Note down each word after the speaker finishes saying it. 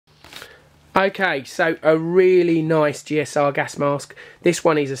Okay, so a really nice GSR gas mask. This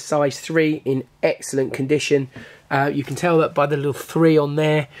one is a size 3 in excellent condition. You can tell that by the little 3 on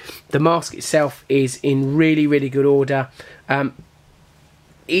there. The mask itself is in really, really good order.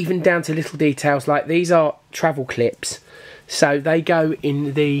 Even down to little details, like these are travel clips. So they go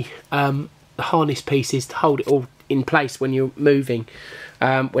in the harness pieces to hold it all in place when you're moving.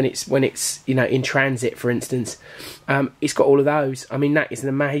 When it's you know, in transit, for instance. It's got all of those. I mean, that is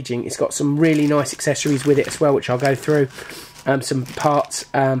amazing. It's got some really nice accessories with it as well, which I'll go through. Some parts,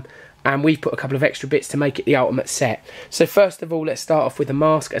 and we've put a couple of extra bits to make it the ultimate set. So first of all, let's start off with the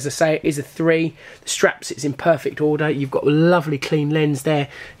mask. As I say, it is a 3. The strap sits in perfect order. You've got a lovely clean lens there.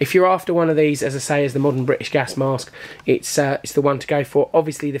 If you're after one of these, as I say, as the modern British gas mask, it's the one to go for.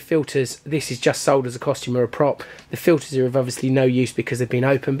 Obviously, the filters, this is just sold as a costume or a prop. The filters are of obviously no use because they've been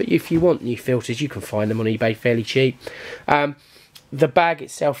open, but if you want new filters, you can find them on eBay fairly cheap. The bag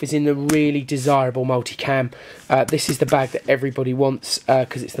itself is in the really desirable multicam. This is the bag that everybody wants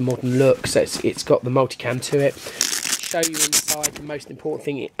because it's the modern look, so it's got the multicam to it. Show you inside, the most important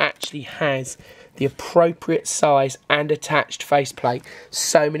thing, it actually has the appropriate size and attached faceplate.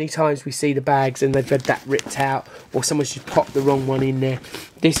 So many times we see the bags and they've had that ripped out, or someone's just popped the wrong one in there.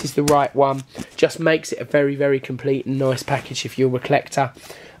 This is the right one. Just makes it a very, very complete and nice package if you're a collector.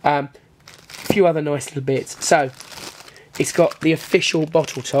 A few other nice little bits. So it's got the official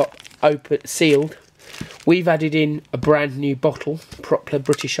bottle top, open, sealed. We've added in a brand new bottle, proper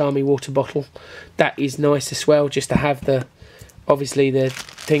British Army water bottle. That is nice as well, just to have the, obviously the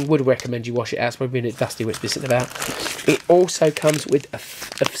thing. Would recommend you wash it out, it's probably been a bit dusty, which this is about. It also comes with a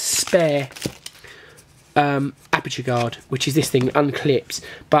spare aperture guard, which is this thing, unclips.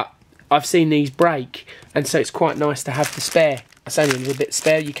 But I've seen these break, and so it's quite nice to have the spare. It's only a little bit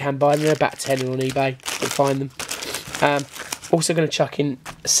spare, you can buy them, they're about 10 on eBay, you can find them. Also going to chuck in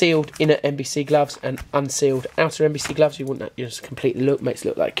sealed inner NBC gloves and unsealed outer NBC gloves. You want that just complete the look, makes it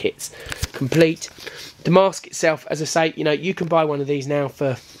look like kit's complete. The mask itself, as I say, you know, you can buy one of these now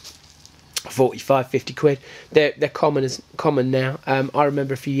for 45, 50 quid. They're common now. I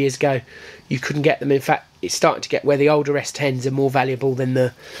remember a few years ago you couldn't get them. In fact, it's starting to get where the older S10s are more valuable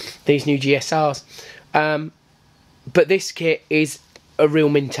than these new GSRs. But this kit is a real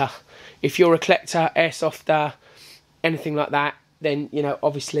minter. If you're a collector, airsofter, anything like that, then, you know,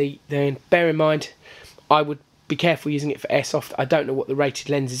 obviously, then bear in mind, I would be careful using it for airsoft. I don't know what the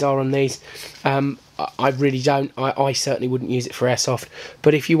rated lenses are on these. I really don't. I certainly wouldn't use it for airsoft.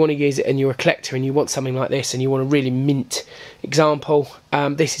 But if you want to use it and you're a collector and you want something like this and you want a really mint example,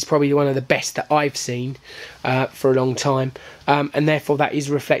 this is probably one of the best that I've seen for a long time. And therefore that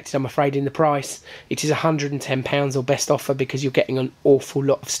is reflected, I'm afraid, in the price. It is £110 or best offer because you're getting an awful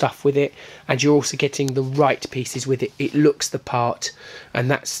lot of stuff with it, and you're also getting the right pieces with it. It looks the part,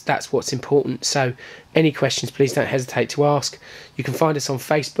 and that's what's important. So any questions, please don't hesitate to ask. You can find us on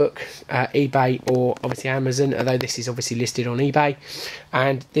Facebook, eBay, or obviously Amazon, although this is obviously listed on eBay.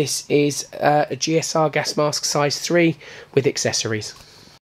 And this is a GSR Gas Mask size 3 with accessories.